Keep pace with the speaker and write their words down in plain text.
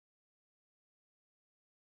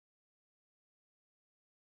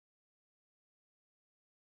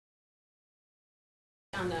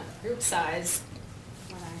on the group size,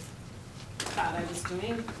 what I thought I was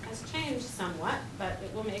doing has changed somewhat, but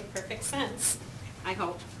it will make perfect sense, I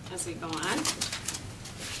hope, as we go on. One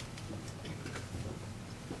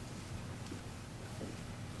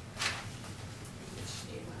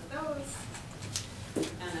of those,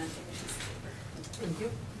 and then take a piece of paper. Thank you.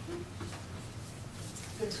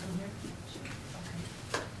 Good one here.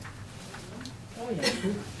 Okay. Oh,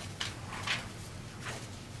 yeah.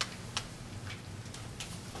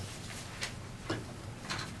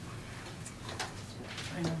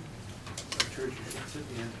 I know. Church, you should sit in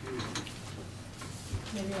the pew.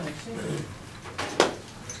 Maybe I'll change.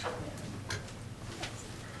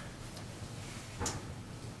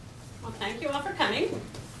 Well, thank you all for coming.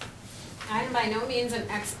 I am by no means an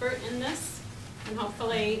expert in this, and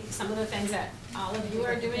hopefully some of the things that all of you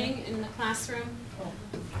are doing in the classroom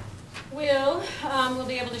we'll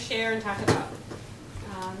be able to share and talk about.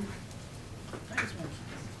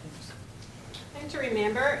 Thing to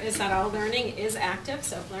remember is that all learning is active,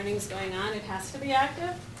 so if learning is going on, it has to be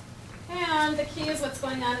active. And the key is what's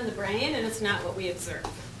going on in the brain, and it's not what we observe.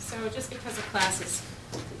 So just because a class is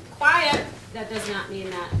quiet, that does not mean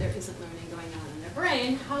that there isn't learning going on in their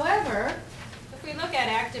brain. However, if we look at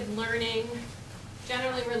active learning,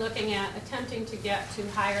 generally we're looking at attempting to get to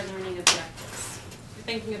higher learning objectives. We're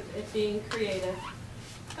thinking of it being creative.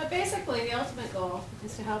 But basically, the ultimate goal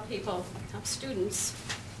is to help students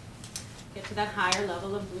get to that higher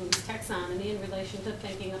level of Bloom's taxonomy in relation to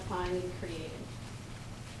thinking, applying, and creating.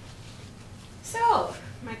 So,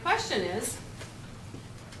 my question is,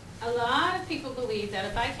 a lot of people believe that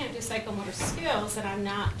if I can't do psychomotor skills, that I'm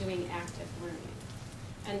not doing active learning.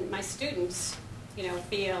 And my students,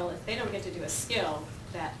 feel if they don't get to do a skill,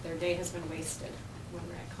 that their day has been wasted when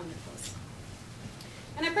we're at clinicals.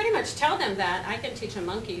 And I pretty much tell them that I can teach a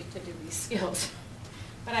monkey to do these skills,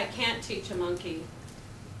 but I can't teach a monkey.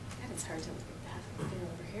 God, it's hard to look at that. Get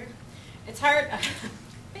over here. It's hard.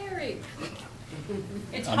 Very.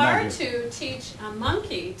 It's hard to teach a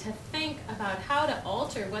monkey to think about how to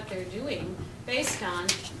alter what they're doing based on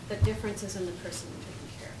the differences in the person they're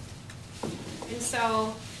taking care of. And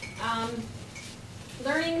so,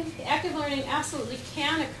 active learning absolutely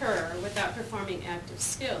can occur without performing active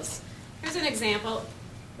skills. Here's an example.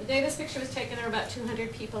 The day this picture was taken, there were about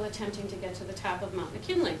 200 people attempting to get to the top of Mount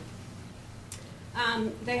McKinley.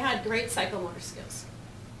 They had great psychomotor skills.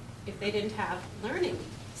 If they didn't have learning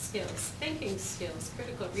skills, thinking skills,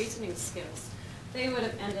 critical reasoning skills, they would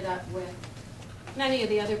have ended up with many of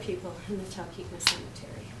the other people in the Talkeetna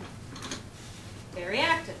Cemetery. Very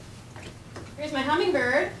active. Here's my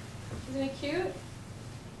hummingbird. Isn't it cute?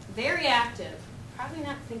 Very active. Probably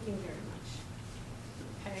not thinking very much.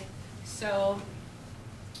 Okay, so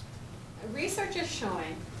research is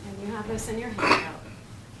showing, and you have this in your handout.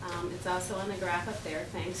 It's also on the graph up there,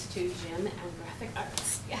 thanks to Jim and Graphic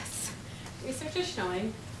Arts. Yes. Research is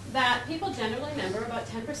showing that people generally remember about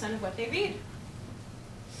 10% of what they read.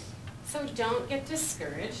 So don't get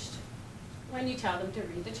discouraged when you tell them to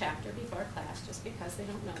read the chapter before class just because they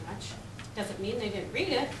don't know much. Doesn't mean they didn't read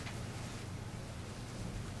it.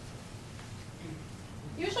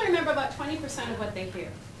 Usually remember about 20% of what they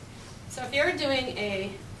hear. So if you're doing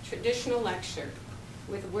a traditional lecture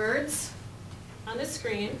with words on the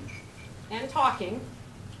screen and talking,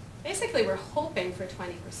 basically we're hoping for 20%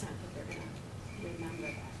 that they're going to remember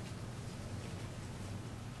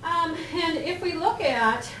that. And if we look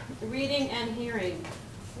at reading and hearing,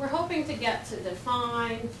 we're hoping to get to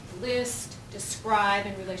define, list, describe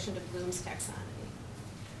in relation to Bloom's taxonomy.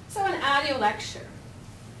 So an audio lecture,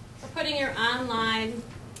 we're putting your online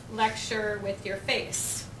lecture with your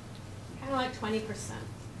face, kind of like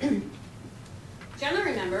 20%.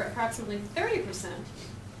 Generally remember approximately 30%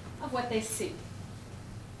 of what they see.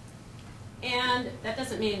 And that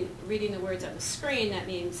doesn't mean reading the words on the screen, that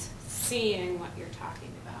means seeing what you're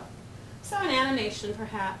talking about. So an animation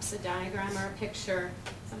perhaps, a diagram or a picture,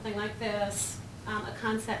 something like this, a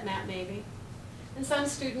concept map maybe. And some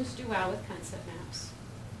students do well with concept maps.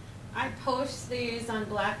 I post these on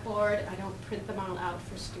Blackboard. I don't print them all out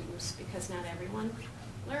for students because not everyone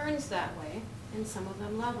learns that way, and some of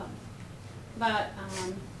them love them. But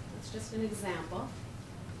that's just an example.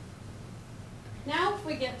 Now if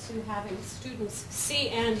we get to having students see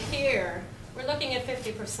and hear, we're looking at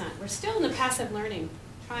 50%. We're still in the passive learning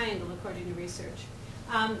triangle according to research.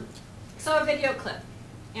 So a video clip,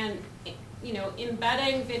 and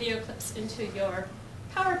embedding video clips into your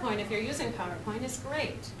PowerPoint, if you're using PowerPoint, is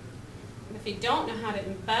great. And if you don't know how to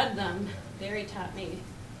embed them, Barry taught me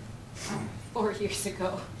 4 years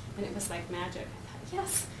ago, and it was like magic. I thought,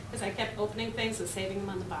 yes, because I kept opening things and saving them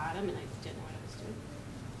on the bottom, and I didn't know what I was doing.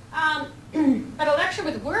 But a lecture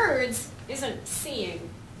with words isn't seeing.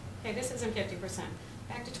 Okay, this isn't 50%.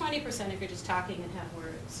 Back to 20% if you're just talking and have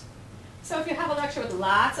words. So if you have a lecture with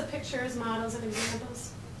lots of pictures, models, and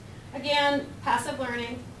examples, again, passive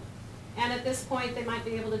learning, and at this point they might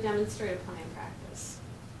be able to demonstrate a plan practice.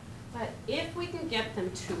 But if we can get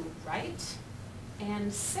them to write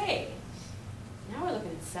and say, now we're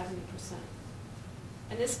looking at 70%.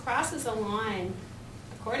 And this crosses a line,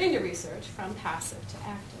 according to research, from passive to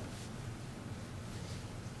active.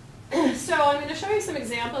 So I'm going to show you some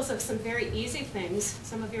examples of some very easy things.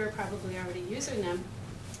 Some of you are probably already using them,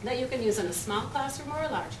 that you can use in a small classroom or a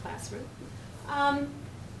large classroom,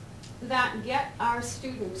 that get our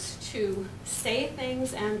students to say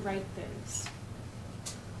things and write things.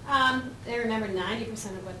 They remember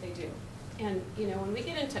 90% of what they do. And you know, when we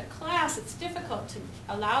get into class, it's difficult to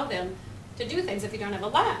allow them to do things if you don't have a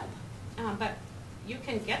lab. But you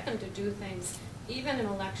can get them to do things even in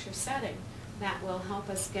a lecture setting that will help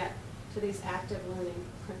us get to these active learning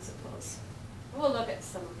principles. We'll look at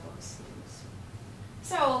some of those things.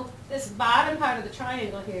 So this bottom part of the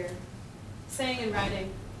triangle here, saying and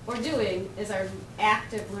writing or doing, is our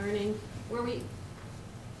active learning, where we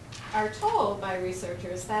are told by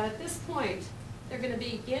researchers that at this point they're going to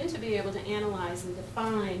begin to be able to analyze and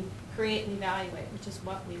define, create and evaluate, which is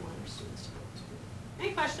what we want our students to be able to do.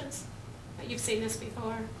 Any questions? You've seen this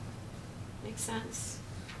before? Makes sense?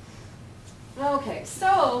 Okay,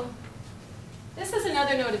 so this is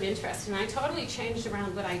another note of interest, and I totally changed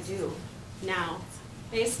around what I do now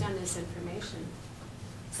based on this information.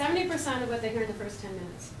 70% of what they hear in the first 10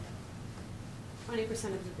 minutes. 20%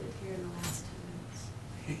 of what they hear in the last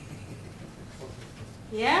 10 minutes.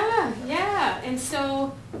 Yeah. And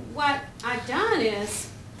so what I've done is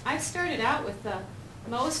I've started out with the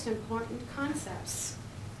most important concepts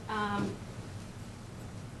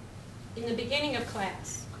in the beginning of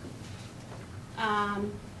class.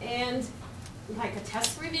 And like a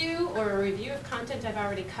test review or a review of content I've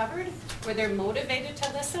already covered, where they're motivated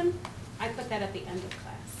to listen, I put that at the end of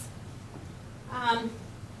class.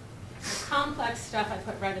 The complex stuff I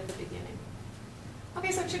put right at the beginning.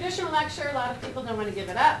 Okay, so traditional lecture, a lot of people don't want to give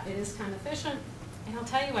it up. It is kind of efficient. And I'll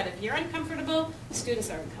tell you what, if you're uncomfortable, students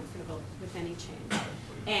are uncomfortable with any change.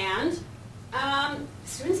 And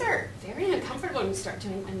students are very uncomfortable when you start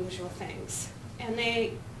doing unusual things. And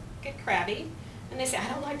they get crabby. And they say, I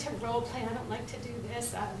don't like to role play, I don't like to do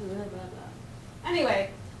this, blah, blah, blah. Anyway,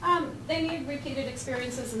 they need repeated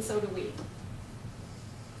experiences, and so do we.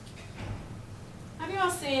 Have you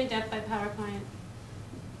all seen Death by PowerPoint?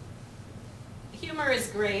 Humor is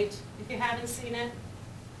great. If you haven't seen it,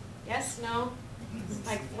 yes, no?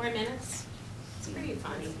 Like 4 minutes? It's pretty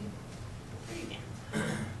funny. Pretty damn.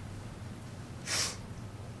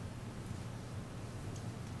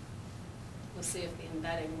 We'll see if the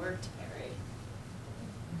embedding worked, Barry.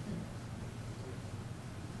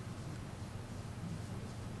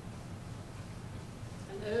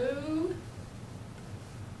 Hello?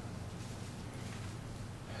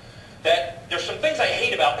 That there's some things I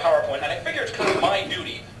hate about PowerPoint, and I figure it's kind of my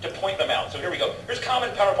duty to point them out. So here we go. Here's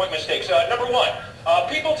common PowerPoint mistakes. Number one,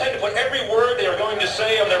 people tend to put every word they are going to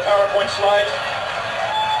say on their PowerPoint slides.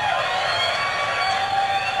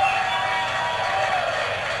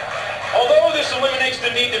 Although this eliminates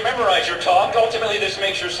the need to memorize your talk, ultimately this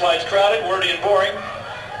makes your slides crowded, wordy, and boring.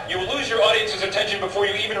 You will lose your audience's attention before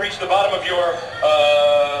you even reach the bottom of your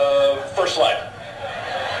first slide.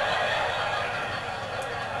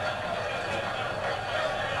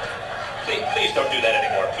 Please don't do that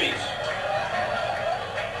anymore, please.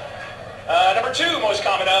 Number two, most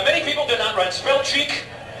common, many people do not run spell check.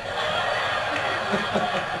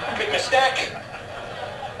 Big mistake.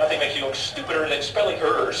 Nothing makes you look stupider than spelling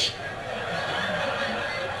errors.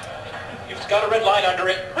 If it's got a red line under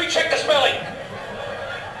it, recheck the spelling.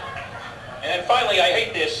 And finally, I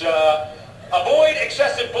hate this. Avoid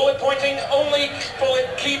excessive bullet pointing, only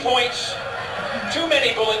bullet key points. Too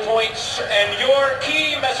many bullet points, and your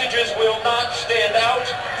key messages will not stand out.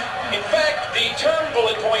 In fact, the term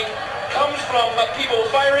bullet point comes from people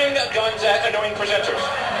firing guns at annoying presenters.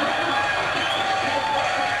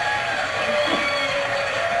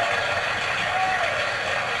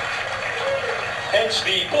 Hence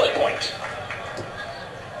the bullet point.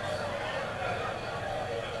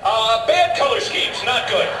 Bad color schemes, not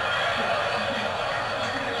good.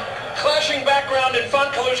 Clashing background and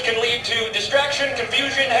font colors can lead to distraction,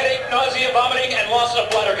 confusion, headache, nausea, vomiting, and loss of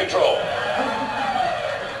bladder control.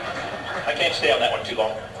 I can't stay on that one too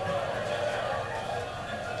long.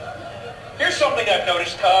 Here's something I've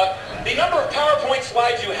noticed. The number of PowerPoint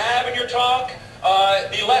slides you have in your talk,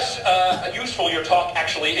 the less useful your talk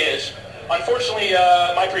actually is. Unfortunately,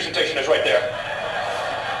 my presentation is right there.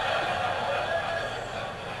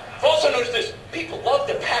 I've also noticed this. People love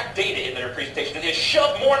to pack data in their presentation. They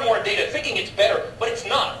shove more and more data thinking it's better, but it's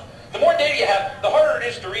not. The more data you have, the harder it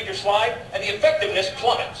is to read your slide, and the effectiveness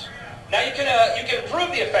plummets. Now you can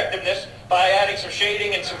improve the effectiveness by adding some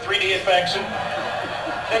shading and some 3D effects, and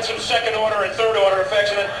then some second order and third order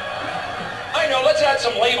effects, and then, I know, let's add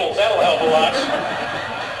some labels. That'll help a lot.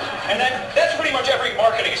 And that's pretty much every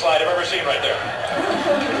marketing slide I've ever seen right there.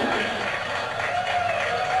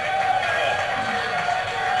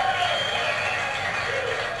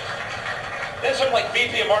 Then some like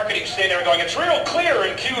VP of marketing standing there going, it's real clear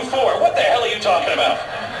in Q4. What the hell are you talking about?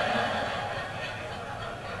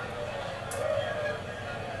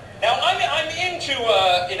 Now, I'm into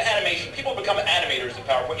in animation. People become animators in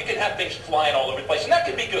PowerPoint. You can have things flying all over the place, and that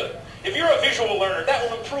can be good. If you're a visual learner, that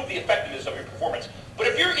will improve the effectiveness of your performance. But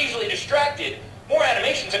if you're easily distracted, more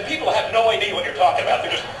animations, and people have no idea what you're talking about.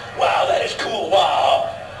 They're just, wow, that is cool, wow.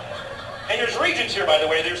 And there's regions here, by the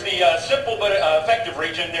way. There's the simple but effective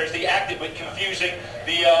region. There's the active but confusing,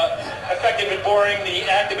 the effective but boring, the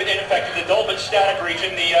active but ineffective, the dull but static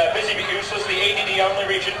region, the busy but useless, the ADD only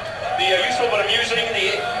region, the useful but amusing,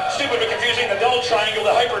 the stupid but confusing, the dull triangle,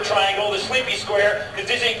 the hyper triangle, the sleepy square, the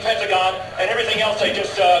dizzying pentagon, and everything else I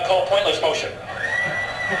just call pointless motion.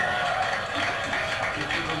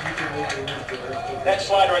 That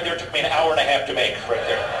slide right there took me an hour and a half to make, right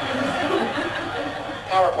there.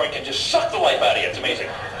 PowerPoint can just suck the life out of you. It's amazing.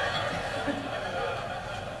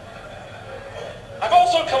 I've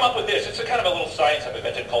also come up with this. It's a kind of a little science I've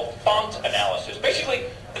invented called font analysis. Basically,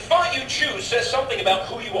 the font you choose says something about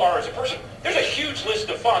who you are as a person. There's a huge list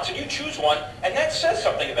of fonts, and you choose one, and that says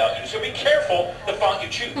something about you. So be careful the font you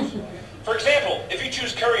choose. For example, if you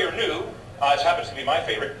choose Courier New, this happens to be my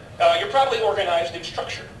favorite, you're probably organized in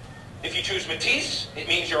structure. If you choose Matisse, it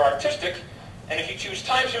means you're artistic. And if you choose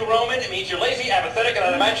Times New Roman, it means you're lazy, apathetic, and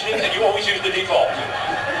unimagining, and you always use the default.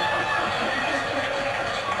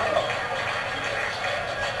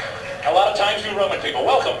 A lot of Times New Roman people,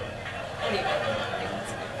 welcome.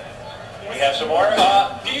 We have some more.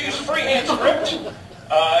 Do you use freehand script?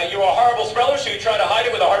 You're a horrible speller, so you try to hide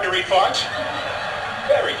it with a hard-to-read font.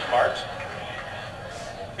 Very smart.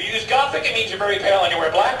 If you use Gothic, it means you're very pale and you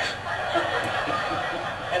wear black.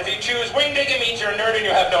 And if you choose Wingding, it means you're a nerd and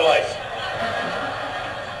you have no life.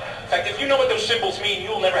 In fact, if you know what those symbols mean,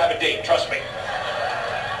 you'll never have a date. Trust me.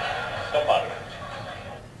 Don't bother.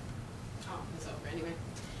 Oh, it's over anyway.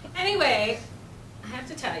 Anyway, I have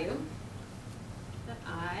to tell you that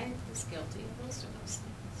I was guilty of most of those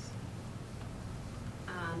things.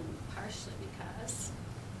 Partially because,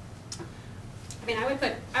 I would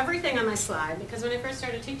put everything on my slide because when I first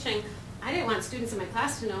started teaching, I didn't want students in my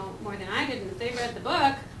class to know more than I did. And if they read the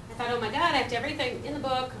book, I thought, oh my God, I have to have everything in the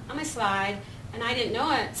book on my slide. And I didn't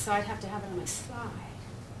know it, so I'd have to have it on my slide.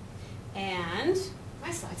 And my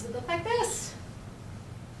slides would look like this.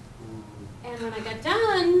 And when I got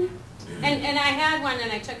done, and I had one and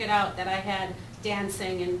I took it out that I had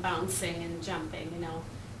dancing and bouncing and jumping, you know.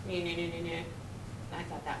 I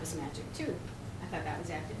thought that was magic too. I thought that was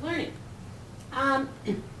active learning.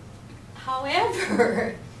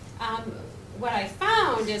 However, what I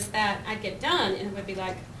found is that I'd get done and it would be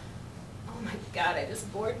like, oh my God, I just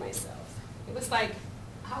bored myself. It was like,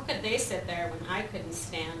 how could they sit there when I couldn't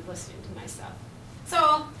stand listening to myself?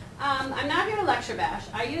 So I'm not here to lecture bash.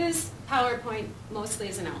 I use PowerPoint mostly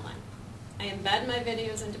as an outline. I embed my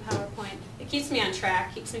videos into PowerPoint. It keeps me on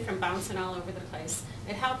track, keeps me from bouncing all over the place.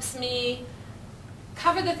 It helps me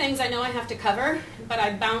cover the things I know I have to cover, but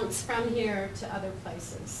I bounce from here to other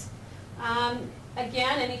places.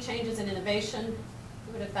 Again, any changes in innovation,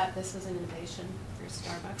 who would have thought this was an innovation for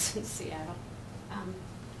Starbucks in Seattle?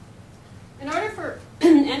 In order for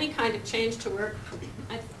any kind of change to work,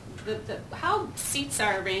 how seats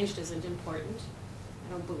are arranged isn't important.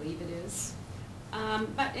 I don't believe it is.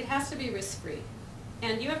 But it has to be risk-free.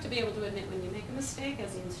 And you have to be able to admit when you make a mistake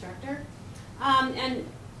as the instructor. And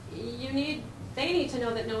they need to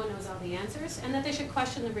know that no one knows all the answers and that they should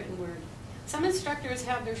question the written word. Some instructors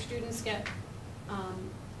have their students get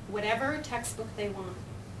whatever textbook they want.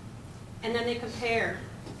 And then they compare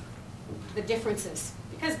the differences.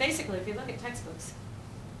 Because basically, if you look at textbooks,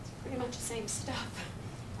 it's pretty much the same stuff.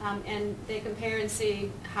 And they compare and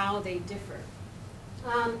see how they differ.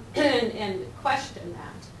 And question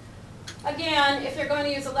that. Again, if you're going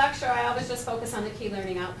to use a lecture, I always just focus on the key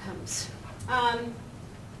learning outcomes.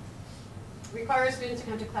 Require students to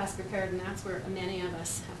come to class prepared, and that's where many of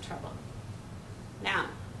us have trouble. Now,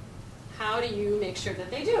 how do you make sure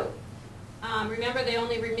that they do? Remember, they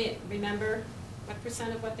only remember What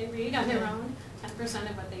percent of what they read on their own? 10%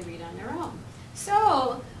 of what they read on their own.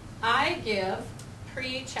 So I give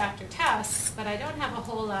pre-chapter tests, but I don't have a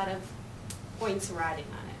whole lot of points riding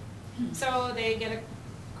on it. So they get a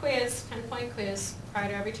quiz, 10-point quiz, prior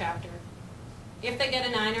to every chapter. If they get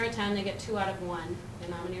a 9 or a 10, they get 2 out of 1. The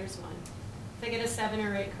denominator's 1. If they get a 7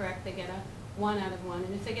 or 8 correct, they get a 1 out of 1.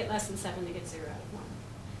 And if they get less than 7, they get 0 out of 1.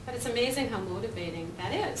 But it's amazing how motivating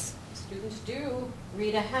that is. Students do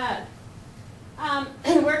read ahead.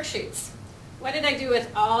 Worksheets. What did I do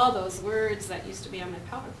with all those words that used to be on my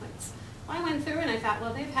PowerPoints? Well, I went through and I thought,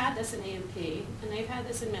 well, they've had this in AMP, and they've had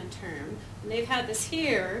this in midterm, and they've had this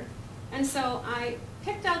here. And so I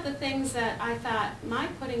picked out the things that I thought my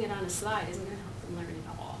putting it on a slide isn't going to help them learn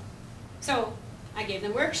at all. So I gave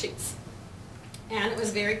them worksheets. And it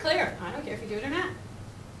was very clear. I don't care if you do it or not.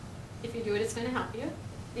 If you do it, it's going to help you.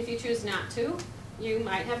 If you choose not to, you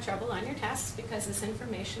might have trouble on your tests because this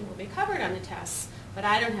information will be covered on the tests, but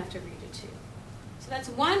I don't have to read it to you. So that's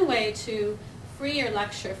one way to free your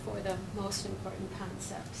lecture for the most important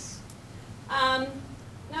concepts.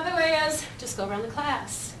 Another way is just go around the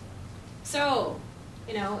class. So,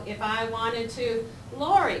 you know, if I wanted to,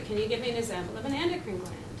 Lori, can you give me an example of an endocrine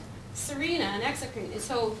gland? Serena, an exocrine.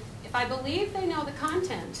 So if I believe they know the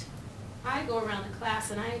content, I go around the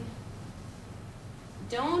class and I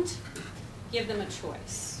don't give them a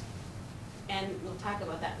choice. And we'll talk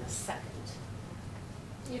about that in a second.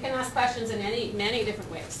 You can ask questions in many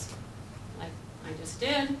different ways. Like I just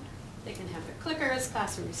did. They can have their clickers,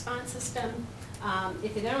 classroom response system.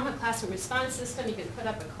 If they don't have classroom response system, you can put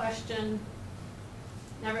up a question.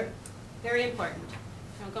 Never, very important.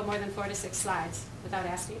 Don't go more than 4 to 6 slides without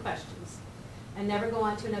asking questions. And never go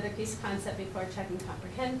on to another piece of concept before checking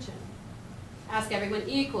comprehension. Ask everyone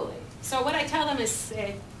equally. So what I tell them is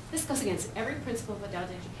say, this goes against every principle of adult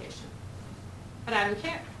education. But I don't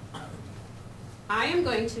care. I am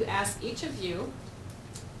going to ask each of you,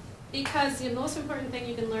 because the most important thing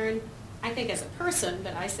you can learn, I think as a person,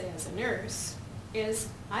 but I say as a nurse, is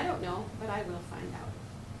I don't know, but I will find out.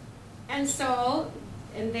 And so,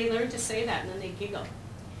 and they learn to say that, and then they giggle.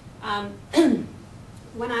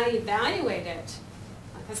 When I evaluate it,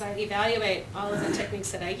 because I evaluate all of the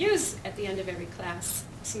techniques that I use at the end of every class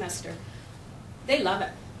semester, they love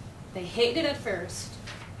it. They hate it at first,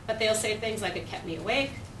 but they'll say things like, it kept me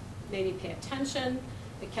awake, made me pay attention,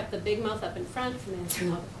 it kept the big mouth up in front from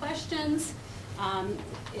answering all the questions.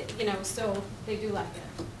 You know, so they do like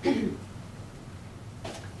it.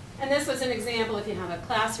 And this was an example. If you have a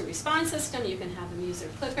classroom response system, you can have them use their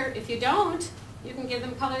clicker. If you don't, you can give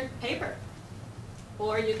them colored paper.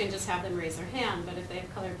 Or you can just have them raise their hand. But if they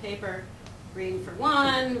have colored paper, green for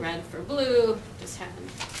one, red for blue, just have them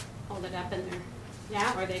hold it up in there.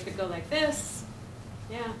 Yeah, or they could go like this.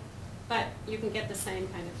 Yeah, but you can get the same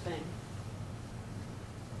kind of thing.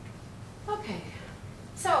 Okay,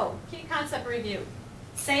 so key concept review.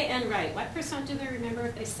 Say and write. What percent do they remember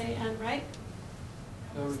if they say and write?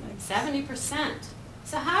 It's like 70%.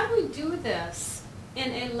 So how do we do this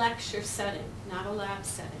in a lecture setting, not a lab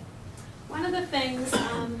setting? One of the things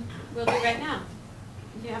we'll do right now.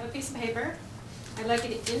 If you have a piece of paper, I'd like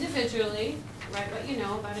you to individually write what you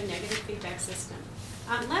know about a negative feedback system.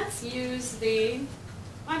 Let's use the,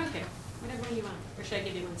 I don't care, whatever one you want, or should I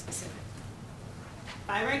give you one specific?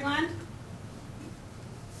 Thyroid gland?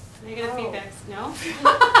 Negative feedbacks, no?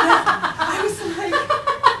 I was like,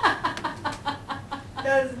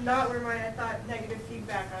 that is not where I thought negative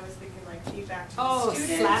feedback. I was thinking like feedback to the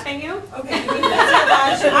student. Slapping you? Okay,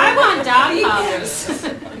 that's I want dog collars.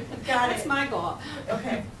 Got it. That's my goal.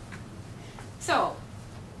 Okay. So,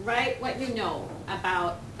 write what you know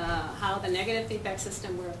about how the negative feedback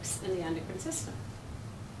system works in the endocrine system.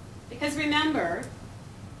 Because remember,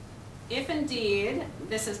 if indeed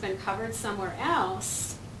this has been covered somewhere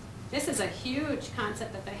else, this is a huge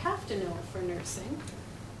concept that they have to know for nursing.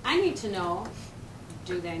 I need to know,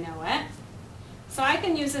 do they know it? So I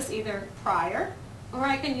can use this either prior, or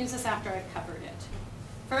I can use this after I've covered it.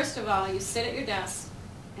 First of all, you sit at your desk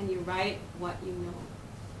and you write what you know.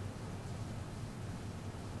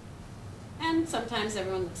 And sometimes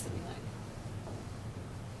everyone looks at me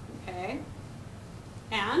like, okay?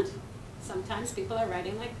 And sometimes people are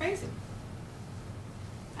writing like crazy.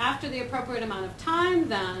 After the appropriate amount of time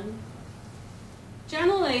then,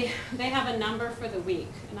 generally they have a number for the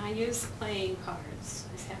week, and I use playing cards.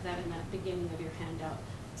 I just have that in the beginning of your handout.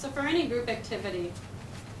 So for any group activity,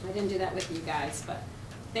 I didn't do that with you guys, but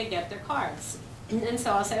they get their cards. And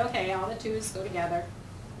so I'll say, okay, all the twos go together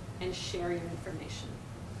and share your information.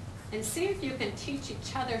 And see if you can teach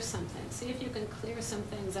each other something. See if you can clear some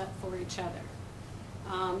things up for each other.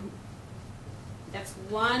 That's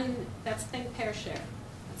think, pair, share.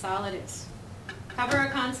 That's all it is. Cover a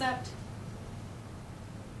concept,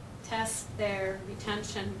 test their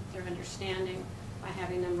retention, their understanding by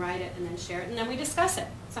having them write it and then share it, and then we discuss it.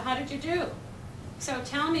 So how did you do? So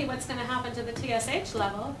tell me what's going to happen to the TSH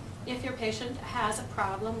level if your patient has a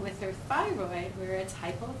problem with their thyroid where it's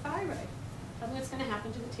hypothyroid. Tell me what's going to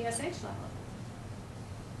happen to the TSH level.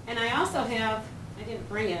 And I also have, I didn't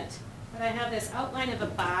bring it, but I have this outline of a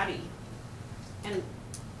body. And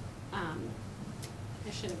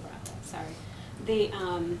I should have brought that, sorry. The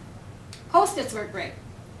Post-its work great.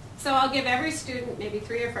 So I'll give every student maybe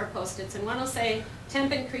 3 or 4 Post-its, and one will say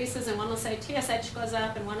temp increases, and one will say TSH goes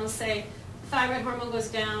up, and one will say thyroid hormone goes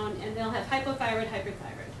down, and they'll have hypothyroid,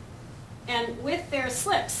 hyperthyroid. And with their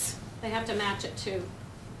slips, they have to match it to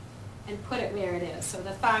and put it where it is. So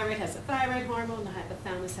the thyroid has the thyroid hormone, the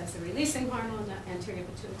hypothalamus has the releasing hormone, the anterior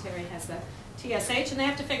pituitary has the TSH, and they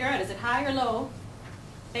have to figure out, is it high or low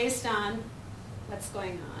based on what's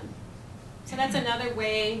going on. So that's another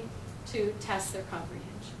way to test their comprehension.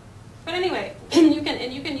 But anyway, you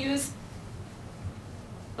can use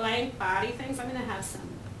blank body things. I'm going to have some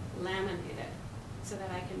laminated so that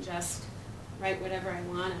I can just write whatever I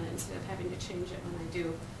want on it instead of having to change it when I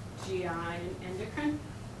do GI and endocrine.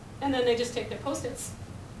 And then they just take their Post-its,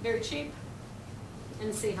 very cheap,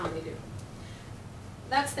 and see how they do.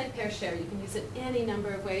 That's think, pair, share. You can use it any number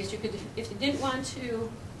of ways. You could, if you didn't want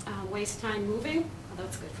to waste time moving, although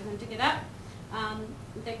it's good for them to get up,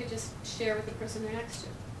 they could just share with the person they're next to.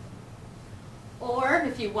 Or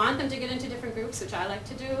if you want them to get into different groups, which I like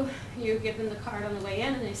to do, you give them the card on the way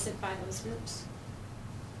in and they sit by those groups.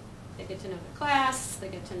 They get to know the class, they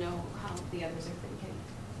get to know how the others are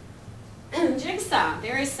thinking. Jigsaw,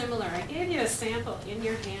 very similar. I gave you a sample in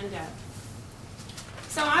your handout.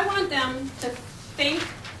 So I want them to think,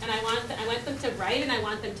 and I want them to write, and I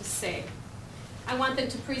want them to say. I want them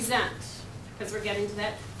to present, because we're getting to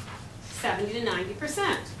that 70 to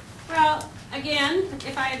 90%. Well, again,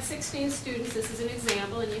 if I had 16 students, this is an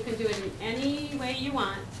example, and you can do it in any way you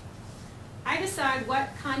want. I decide what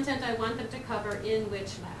content I want them to cover in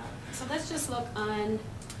which lab. So let's just look on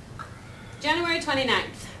January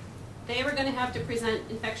 29th. They were going to have to present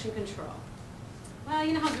infection control. Well,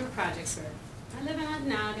 you know how group projects work. I live in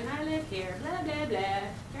Adnan, and I live here, blah, blah, blah.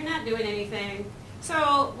 They're not doing anything.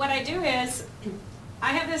 So what I do is,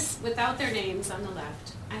 I have this without their names on the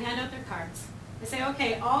left. I hand out their cards. I say,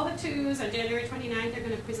 okay, all the 2s on January 29th, they're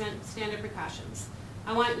going to present standard precautions.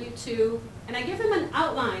 I want you to, and I give them an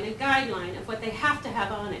outline, a guideline of what they have to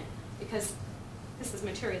have on it, because this is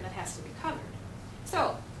material that has to be covered.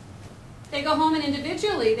 So, they go home and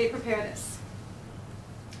individually they prepare this.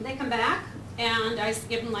 They come back and I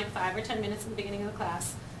give them like 5 or 10 minutes at the beginning of the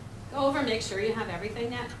class. Go over, make sure you have everything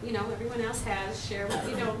that everyone else has, share what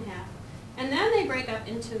you don't have. And then they break up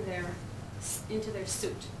into their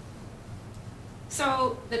suit.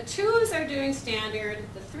 So the 2s are doing standard,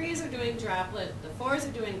 the 3s are doing droplet, the 4s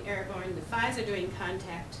are doing airborne, the 5s are doing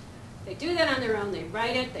contact. They do that on their own, they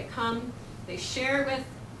write it, they come, they share with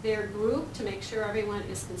their group to make sure everyone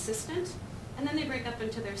is consistent, and then they break up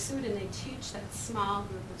into their suit and they teach that small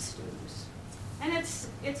group of students. And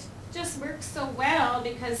it just works so well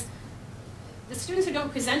because the students who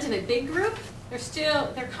don't present in a big group,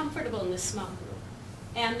 they're comfortable in this small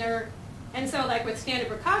group. And so like with standard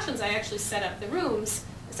precautions, I actually set up the rooms.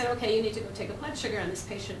 I said, okay, you need to go take a blood sugar on this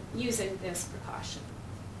patient using this precaution.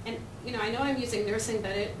 And I know I'm using nursing,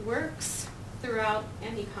 but it works throughout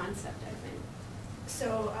any concept, I think.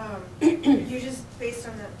 So you just, based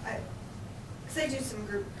on because I do some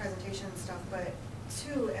group presentation and stuff, but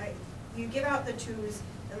you give out the 2s,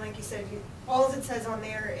 and like you said, all it says on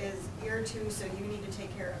there is you're 2, so you need to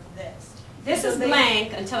take care of this. This so is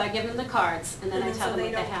blank until I give them the cards, and then I tell them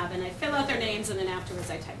what they have, and I fill out their names, and then afterwards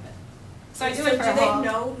I type it. So I do it for a whole. Do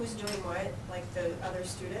they know who's doing what, like the other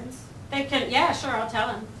students? They can, yeah, sure, I'll tell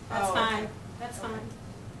them. That's fine. Okay. That's fine.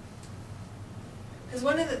 Because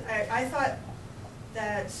one of the, I thought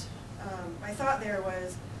that, my thought there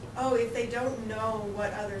was, oh, if they don't know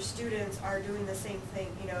what other students are doing the same thing,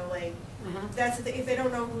 like, that's the thing, if they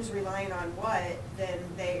don't know who's relying on what, then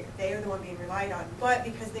they are the one being relied on. But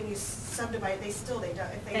because then you subdivide, they don't.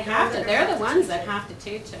 If they have to. They're the ones that have to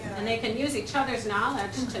teach it. Yeah. And they can use each other's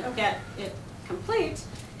knowledge to get it complete.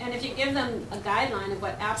 And if you give them a guideline of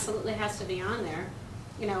what absolutely has to be on there,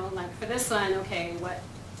 like for this one, okay, what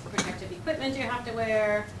protective equipment do you have to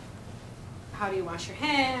wear? How do you wash your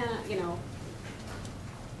hands?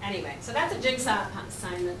 Anyway, so that's a jigsaw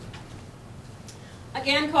assignment.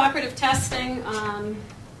 Again, cooperative testing. A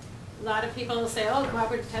lot of people say, oh,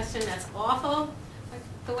 cooperative testing, that's awful.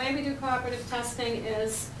 The way we do cooperative testing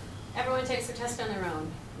is Everyone takes their test on their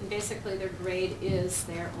own. And basically their grade is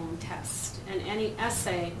their own test. And any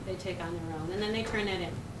essay they take on their own. And then they turn it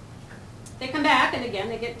in. They come back, and again,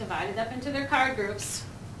 they get divided up into their card groups.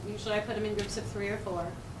 Usually I put them in groups of 3 or 4.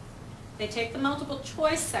 They take the multiple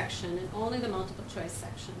choice section, and only the multiple choice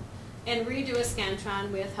section, and redo a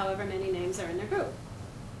Scantron with however many names are in their group.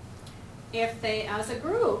 If they, as a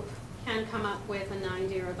group, can come up with a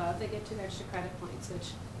 90 or above, they get 2 extra credit points, which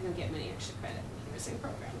they don't get many extra credit in the nursing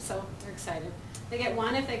program, so they're excited. They get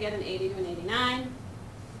 1 if they get an 80 to an 89.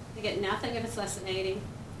 They get nothing if it's less than 80.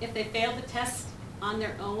 If they fail the test on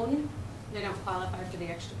their own, they don't qualify for the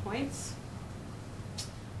extra points.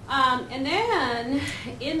 And then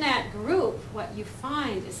in that group, what you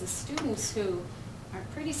find is the students who are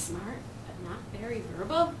pretty smart but not very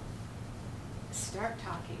verbal start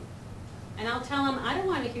talking. And I'll tell them, I don't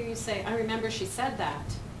want to hear you say, I remember she said that.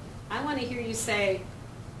 I want to hear you say,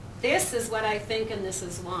 this is what I think and this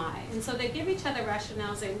is why. And so they give each other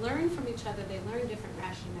rationales. They learn from each other. They learn different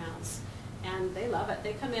rationales. And they love it.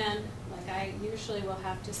 They come in, like I usually will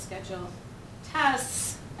have to schedule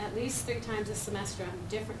tests at least 3 times a semester on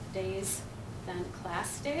different days than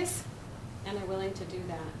class days. And they're willing to do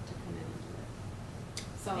that, to come in and do it.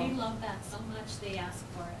 So, They love that so much, they ask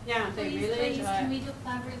for it. yeah, they Please, really please, enjoy can it. we do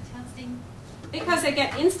collaborative testing? Because they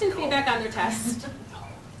get instant feedback on their test.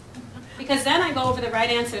 Because then I go over the right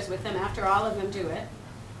answers with them after all of them do it.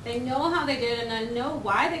 They know how they did, and I know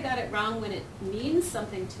why they got it wrong when it means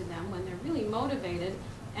something to them, when they're really motivated.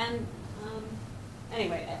 And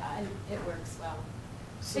anyway, it works well.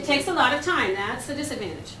 So It takes a lot of time. That's the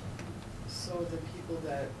disadvantage. So the people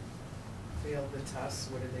that fail the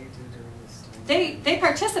test, what do they do during this time? They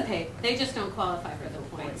participate. They just don't qualify for the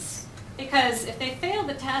points. Because if they fail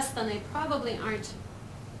the test, then they probably aren't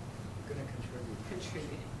Gonna contribute.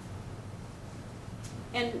 contributing.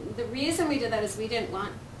 And the reason we did that is we didn't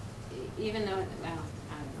want, even though, well, I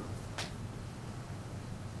don't know.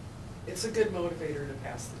 It's a good motivator to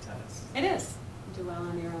pass the test. It is. Do well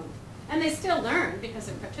on your own. And they still learn because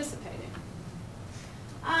they're participating.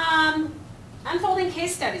 Unfolding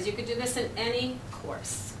case studies. You could do this in any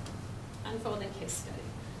course. Unfolding case study.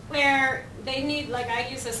 Where they need, like I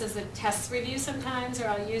use this as a test review sometimes, or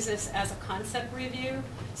I'll use this as a concept review.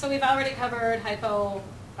 So we've already covered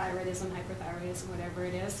hypothyroidism, hyperthyroidism, whatever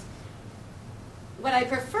it is. What I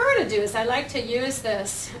prefer to do is I like to use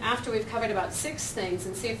this after we've covered about 6 things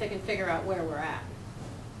and see if they can figure out where we're at.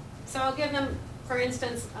 So I'll give them, for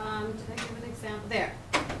instance, did I give an example? There.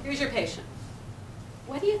 Here's your patient.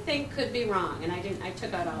 What do you think could be wrong? And I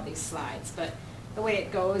took out all these slides, but the way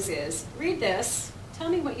it goes is, read this, tell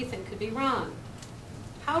me what you think could be wrong.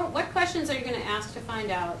 What questions are you going to ask to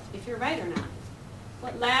find out if you're right or not?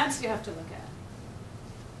 What labs do you have to look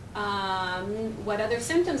at? What other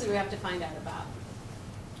symptoms do we have to find out about?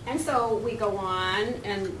 And so we go on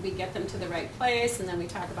and we get them to the right place, and then we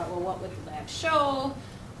talk about, well, what would the lab show?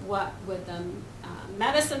 What would the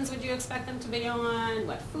medicines would you expect them to be on?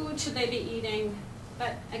 What food should they be eating?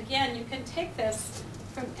 But again, you can take this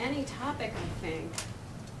from any topic, I think,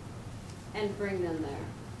 and bring them there.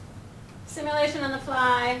 Simulation on the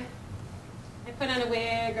fly. I put on a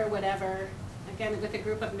wig or whatever. Again, with a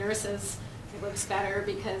group of nurses, it works better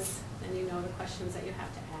because then you know the questions that you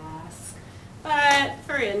have to ask. But,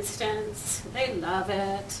 for instance, they love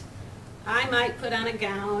it. I might put on a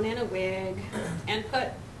gown and a wig and put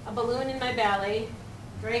a balloon in my belly,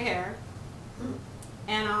 gray hair,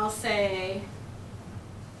 and I'll say,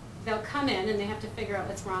 they'll come in and they have to figure out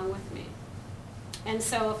what's wrong with me. And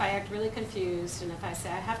so if I act really confused, and if I say,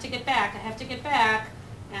 I have to get back,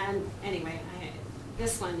 and anyway,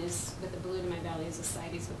 this one is with the balloon in my belly is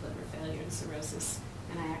ascites with liver failure and cirrhosis,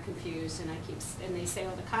 and I act confused, and and they say,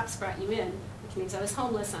 oh, the cops brought you in, which means I was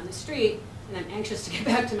homeless on the street, and I'm anxious to get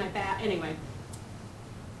back to my bath. Anyway,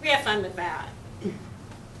 we have fun with that.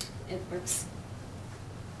 It works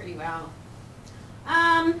pretty well.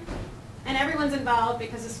 And everyone's involved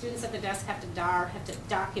because the students at the desk have to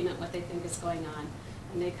document what they think is going on,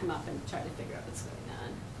 and they come up and try to figure out what's going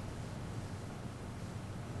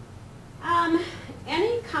on.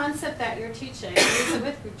 Any concept that you're teaching, usually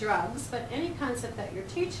with drugs, but any concept that you're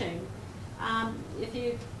teaching, if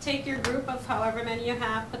you take your group of however many you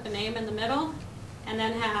have, put the name in the middle, and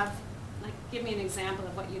then have, like, give me an example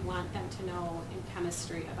of what you'd want them to know in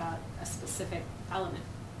chemistry about a specific element.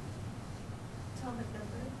 Atomic number.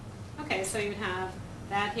 Okay, so you'd have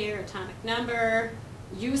that here, atomic number,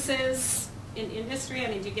 uses in industry. I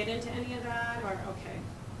mean, do you get into any of that, or okay?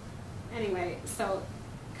 Anyway, so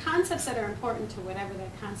concepts that are important to whatever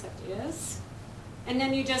that concept is, and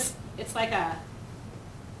then you just, it's like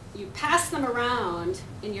you pass them around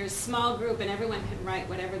in your small group and everyone can write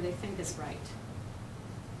whatever they think is right.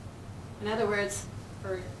 In other words,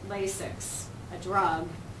 for Lasix, a drug,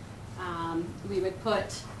 we would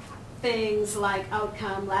put things like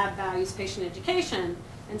outcome, lab values, patient education.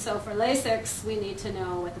 And so for Lasix, we need to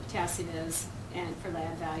know what the potassium is, and for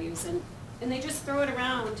lab values. And they just throw it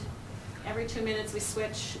around. Every 2 minutes we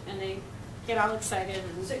switch, and they get all excited.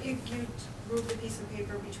 And So you move the piece of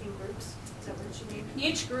paper between groups? Is that what you mean?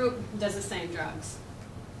 each group does the same drugs.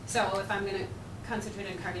 So if I'm going to concentrate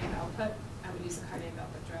on cardiac output, I would use the cardiac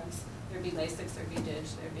output drugs. There'd be Lasix, there'd be DIG,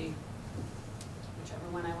 there'd be whichever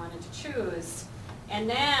one I wanted to choose. And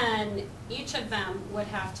then each of them would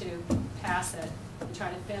have to pass it and try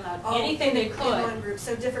to fill out anything they could. In one group,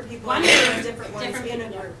 so different people One have group, different ones different in a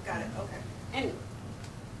people. group. Got it, okay. And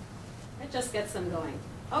it just gets them going.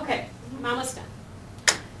 Okay, I'm almost done.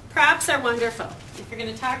 Props are wonderful if you're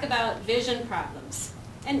going to talk about vision problems.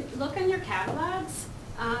 And look in your catalogs,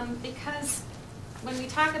 because when we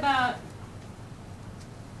talk about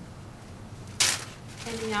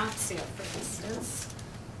hemiopsia, for instance,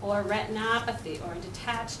 or retinopathy, or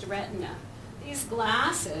detached retina, these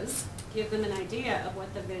glasses give them an idea of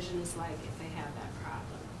what the vision is like if they have that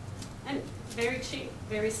problem. And very cheap,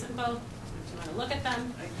 very simple. If you want to look at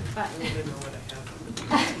them, but I don't even know what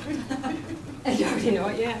I have. you already know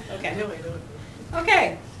it, yeah. Okay. No, I don't.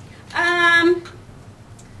 Okay.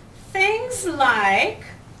 Things like,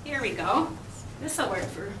 here we go. This will work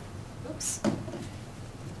for, oops.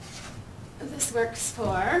 This works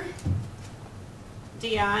for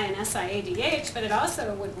DI and SIADH, but it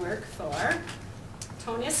also would work for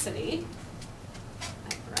tonicity,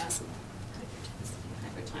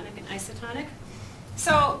 hypertonic and isotonic.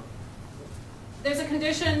 So there's a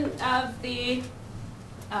condition of the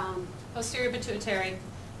posterior pituitary.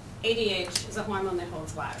 ADH is a hormone that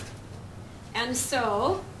holds water. And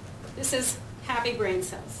so this is happy brain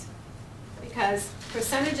cells because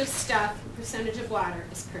percentage of stuff, percentage of water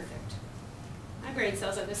is perfect. My brain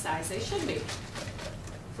cells are the size they should be.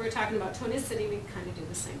 If we're talking about tonicity, we kind of do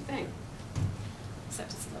the same thing,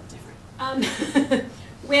 except it's a little different.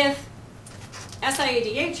 With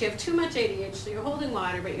SIADH, you have too much ADH, so you're holding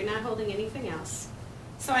water, but you're not holding anything else.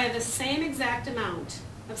 So I have the same exact amount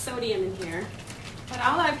of sodium in here, but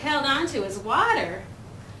all I've held on to is water,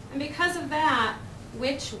 and because of that,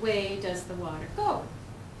 which way does the water go?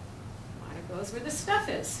 Water goes where the stuff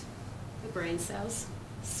is. The brain cells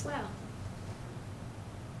swell.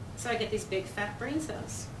 So I get these big fat brain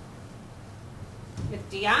cells. With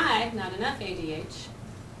DI, not enough ADH,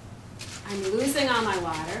 I'm losing all my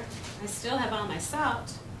water. I still have all my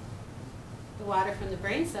salt. The water from the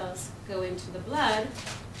brain cells go into the blood,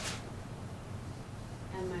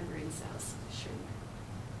 and my brain cells shrink.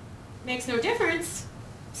 Makes no difference.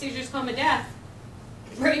 Seizures, coma, death.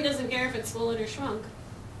 The brain doesn't care if it's swollen or shrunk.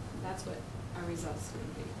 That's what our results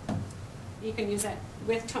would be. You can use that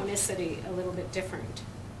with tonicity a little bit different.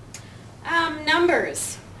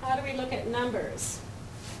 Numbers. How do we look at numbers?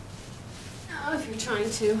 Oh, if you're trying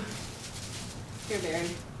to. Here, Barry.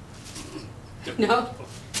 No?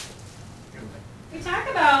 We talk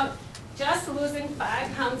about just losing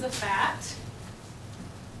 5 pounds of fat.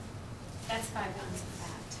 That's 5 pounds of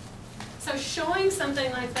fat. So showing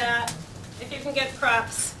something like that, if you can get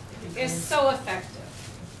props, is so effective.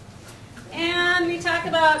 And we talk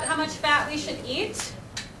about how much fat we should eat.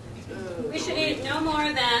 We should eat no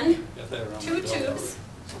more than 2 tubes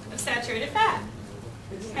of saturated fat.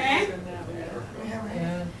 Okay?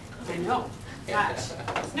 I know. Gosh.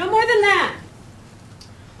 No more than that.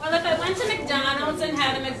 Well, if I went to McDonald's and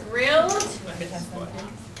had a McGrilled,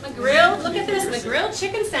 look at this, McGrilled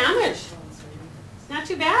chicken sandwich. Not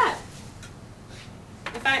too bad.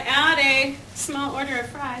 If I add a small order of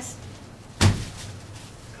fries,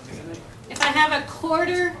 if I have a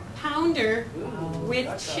 1/4 pounder with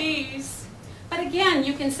cheese, but again,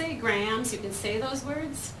 you can say grams, you can say those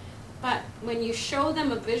words, but when you show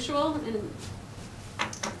them a visual, and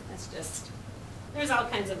that's just, there's all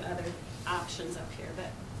kinds of other options up here,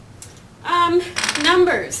 but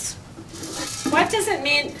numbers. What does it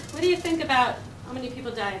mean? What do you think about how many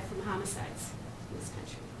people die from homicides in this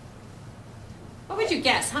country? What would you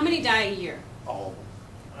guess? How many die a year? All.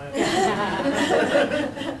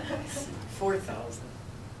 4,000.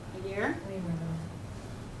 A year?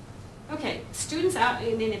 Okay, students out,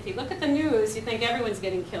 I mean, if you look at the news, you think everyone's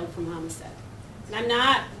getting killed from homicide. And I'm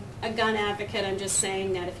not a gun advocate, I'm just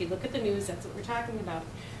saying that if you look at the news, that's what we're talking about.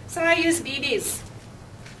 So I use BBs.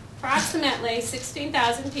 Approximately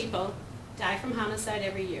 16,000 people die from homicide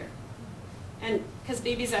every year. And because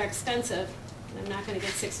BBs are expensive, and I'm not going to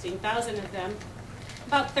get 16,000 of them,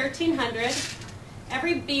 about 1,300.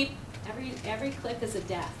 every beep, every click is a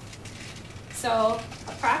death. So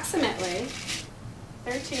approximately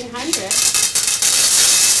 1,300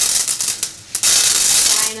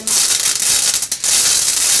 die in a month.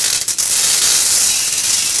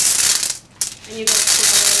 And you go through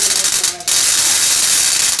whatever.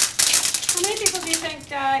 How many people do you think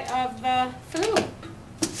die of flu in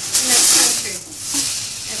this country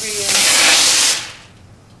every year?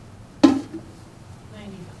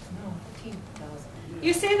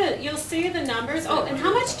 15,000. You'll see the numbers. Oh, and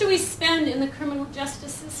how much do we spend in the criminal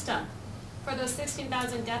justice system for those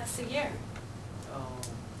 16,000 deaths a year?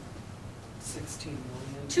 16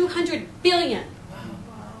 million. 200 billion. Wow.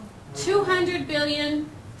 200 billion,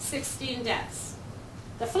 16 deaths.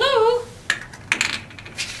 The flu,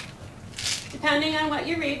 depending on what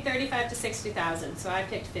you read, 35 to 60,000. So I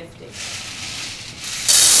picked 50.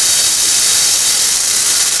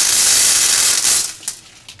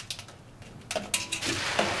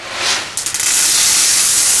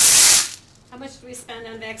 How much do we spend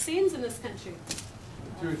on vaccines in this country?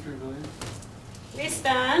 2 or 3 million. We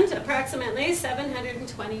spend approximately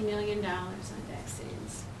 $720 million on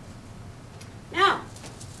vaccines. Now,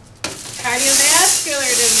 cardiovascular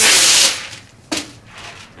disease.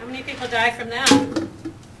 How many people die from that?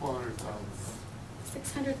 400,000.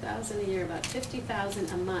 600,000 a year, about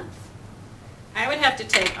 50,000 a month. I would have to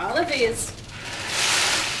take all of these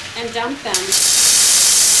and dump them to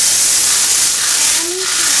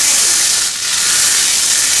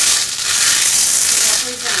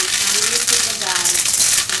represent how many people die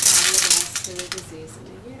from cardiovascular disease in a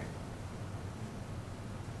year.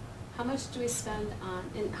 How much do we spend on,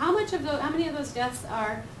 and how many of those deaths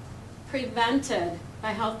are prevented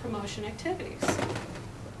by health promotion activities? 80%.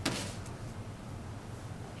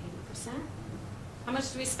 How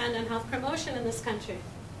much do we spend on health promotion in this country?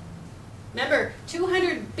 Remember,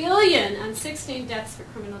 200 billion on 16 deaths for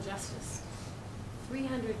criminal justice.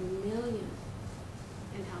 300 million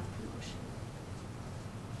in health promotion.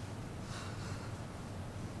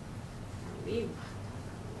 Are we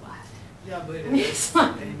what? Yeah, but I mean, it's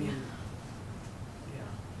not-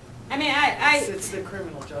 I mean, it's the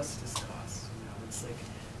criminal justice costs. It's like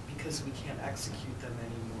because we can't execute them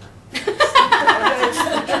anymore.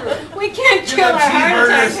 we can't kill our heart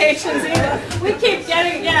attack patients either. We keep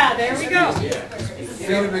getting, yeah, there we go.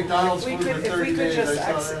 Feed a McDonald's We food for could, if 30 we could days. just,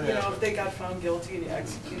 I saw that. if they got found guilty and you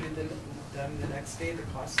executed them the next day, the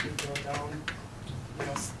cost would go down,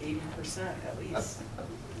 80% at least.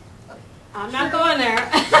 I'm not going there.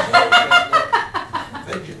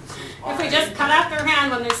 If we just cut off their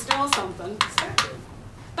hand when they stole something.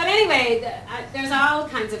 But anyway, there's all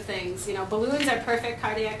kinds of things. Balloons are perfect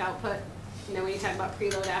cardiac output. When you talk about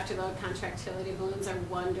preload, afterload, contractility, balloons are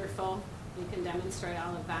wonderful. You can demonstrate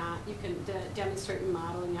all of that. You can demonstrate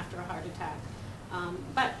remodeling after a heart attack.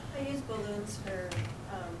 But I use balloons for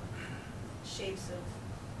shapes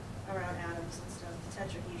of around atoms and stuff,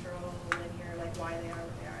 tetrahedral, linear, like why they are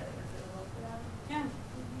what they are. They work really well for that. yeah,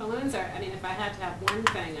 balloons are. I mean, if I had to have one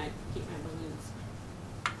thing, I'd keep my balloons.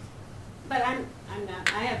 But I'm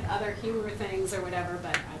not. I have other humor things or whatever,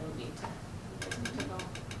 but I don't need to go.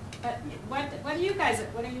 But what are you guys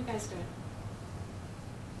doing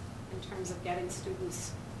in terms of getting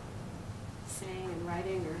students saying and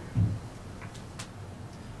writing or?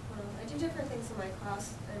 Well, I do different things in my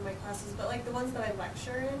classes, but like the ones that I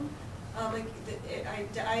lecture in,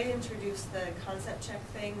 I introduced the concept check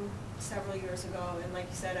thing several years ago, and like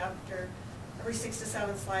you said, after every 6 to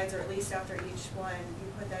 7 slides, or at least after each one,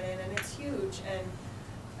 you put that in, and it's huge. And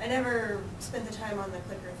I never spent the time on the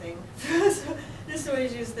clicker thing, so just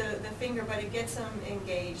always use the finger, but it gets them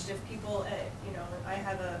engaged. If people, I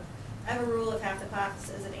have a rule if half the class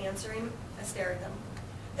isn't answering, I stare at them,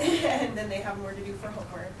 and then they have more to do for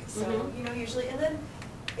homework. So usually, and then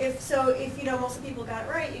if most of the people got it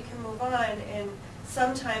right, you can move on. And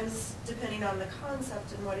sometimes, depending on the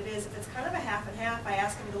concept and what it is, if it's kind of a half and half, I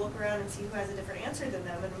ask them to look around and see who has a different answer than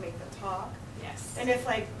them and make them talk. Yes. And if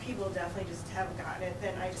people definitely just haven't gotten it,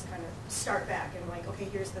 then I just kind of start back and okay,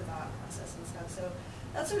 here's the thought process and stuff. So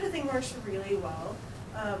that sort of thing works really well.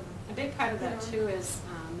 A big part of that too is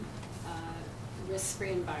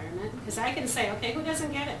risk-free environment, because I can say, okay, who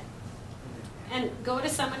doesn't get it? And go to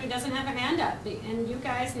someone who doesn't have a hand up, and you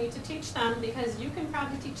guys need to teach them, because you can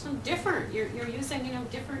probably teach them different. You're using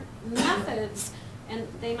different methods, and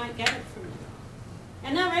they might get it from you.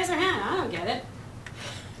 And they'll raise their hand. I don't get it.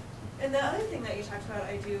 And the other thing that you talked about,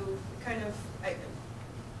 I do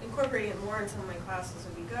incorporating it more in some of my classes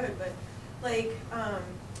would be good, but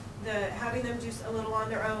having them do a little on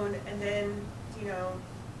their own, and then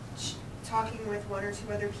talking with 1 or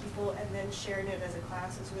 2 other people, and then sharing it as a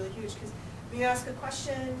class is really huge, because you ask a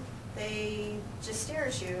question, they just stare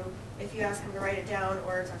at you. If you ask them to write it down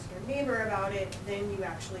or talk to your neighbor about it, then you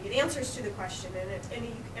actually get answers to the question. And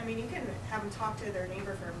you can have them talk to their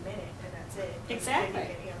neighbor for a minute, and that's it. Exactly. And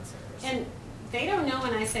you get answers. And they don't know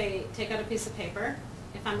when I say, take out a piece of paper,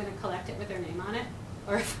 if I'm going to collect it with their name on it,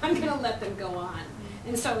 or if I'm going to let them go on.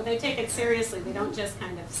 And so they take it seriously. They don't just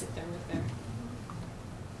kind of sit there with their...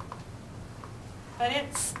 But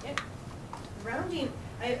rounding,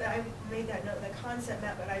 I made that note, the concept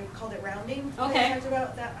map, but I called it rounding. Okay. I talked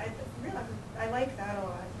about that. I like that a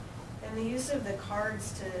lot. And the use of the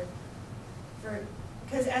cards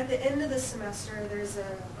because at the end of the semester, there's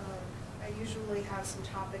I usually have some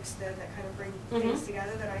topics that kind of bring things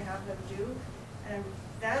together that I have them do. And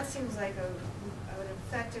that seems like an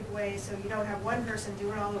effective way, so you don't have one person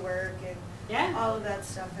doing all the work and all of that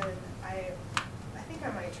stuff. And I think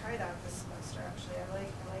I might try that this semester, actually. I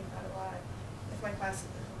like that a lot. If my class,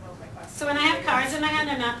 So when I have cards in my hand,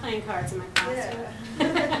 I'm not playing cards in my class.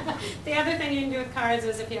 Yeah. The other thing you can do with cards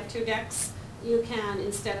is if you have 2 decks, you can,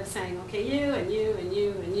 instead of saying, okay, you and you and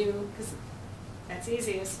you and you, because that's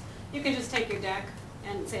easiest, you can just take your deck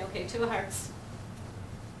and say, okay, 2 hearts.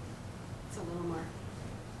 It's a little more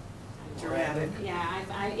Dramatic.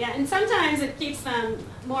 yeah, and sometimes it keeps them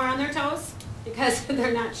more on their toes because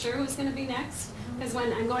they're not sure who's going to be next. Because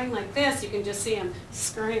when I'm going like this, you can just see them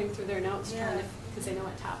scurrying through their notes because they know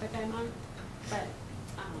what topic I'm on. But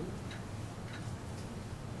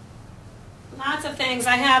lots of things.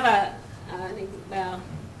 I have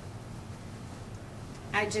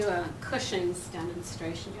I do a Cushing's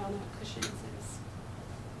demonstration. Y'all know what Cushing's is?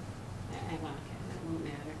 I won't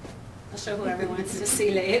matter. I'll show whoever wants to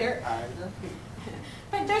see later.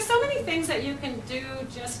 But there's so many things that you can do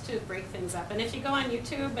just to break things up. And if you go on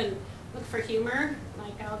YouTube and look for humor,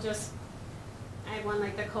 like I have one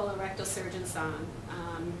like the colorectal surgeon song.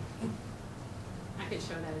 I could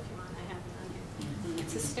show that if you want. I have it on here.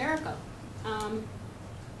 It's hysterical.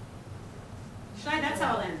 Should I? That's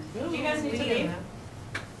all in. Do you guys need to leave?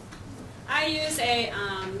 I use a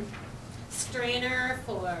strainer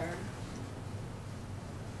for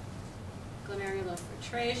glomerular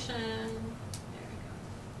filtration. There we go.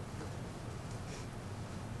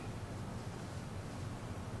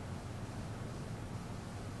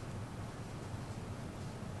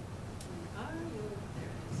 Where are you?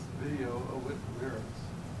 There it is. Video with lyrics.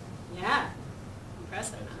 Yeah.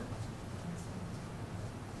 Impressive, huh?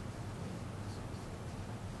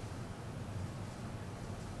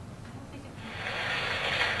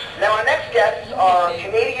 Now our next guests are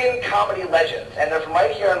Canadian comedy legends, and they're from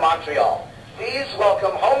right here in Montreal. Please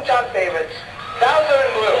welcome hometown favorites, Bowser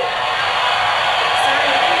and Blue.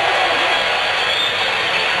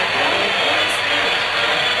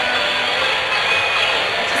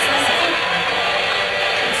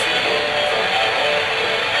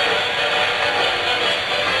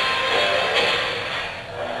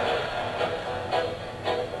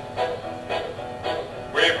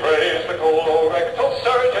 We praise the colorectal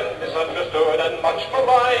surgeon, misunderstood and much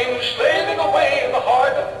maligned, slaving away in the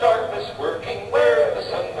heart of darkness, working where the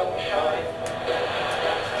sun don't shine.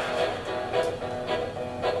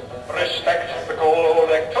 Respect the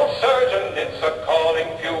colorectal surgeon, it's a calling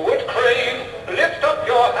few would crave. Lift up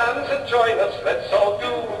your hands and join us, let's all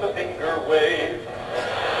do the finger wave.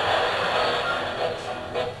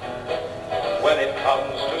 When it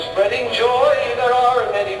comes to spreading joy, there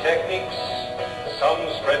are many techniques. Some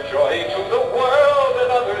spread joy to the world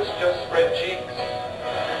and others just spread cheeks.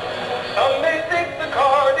 Some may think the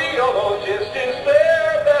cardiologist is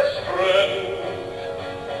their best friend,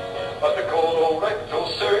 but the colorectal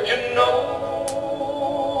surgeon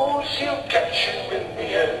knows he'll catch you in the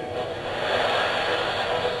end.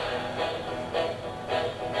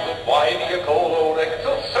 Why be a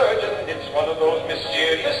colorectal surgeon? It's one of those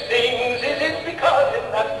mysterious things. Is it because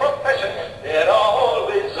in that profession there are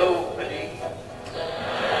always openings?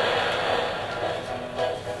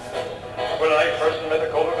 When I first met a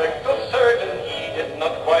colorectal surgeon, he did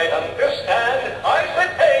not quite understand. I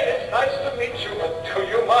said, hey, it's nice to meet you, but do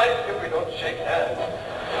you mind if we don't shake hands?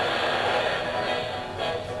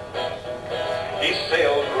 He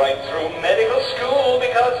sailed right through medical school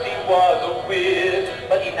because he was a whiz,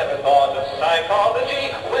 but he never thought of psychology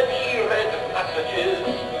when he read passages.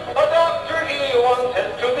 A doctor he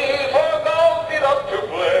wanted to be, for golf he loved to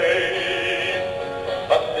play.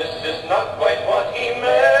 But this is not quite what he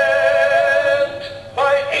meant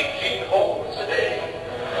by 18 holes a day.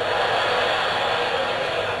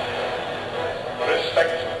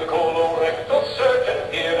 Respect the colorectal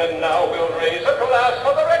surgeon, here and now we'll raise a glass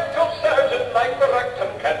for the rectal surgeon, like the rectum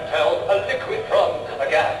can tell a liquid from a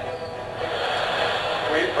gas.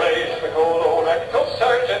 We praise the colorectal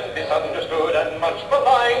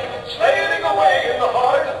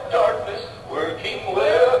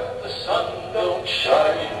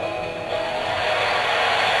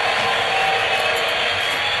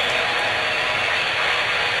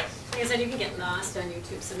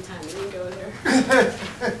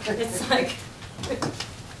It's like, I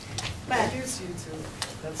but, use YouTube.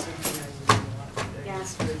 That's something I use a lot. Yeah.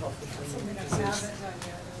 It's very helpful for me.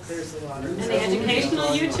 because There's a lot of. and the educational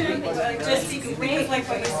YouTube, just Because like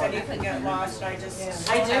what you said, you can get lost, I just.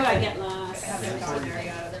 I do, I get lost. Haven't gone there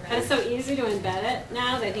yet. And it's so easy to embed it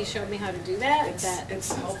now that he showed me how to do that,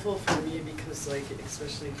 It's helpful for me because like,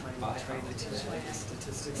 especially if I'm trying to teach like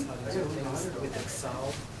statistics, how to do things with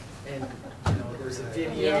Excel. And, you know, there's a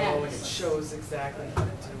video Yeah. and it shows exactly how to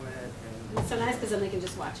do it. it's so nice because then they can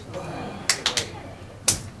just watch it.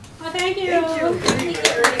 Well, thank you. Thank you.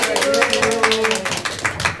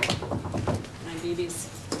 My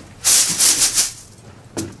BBs.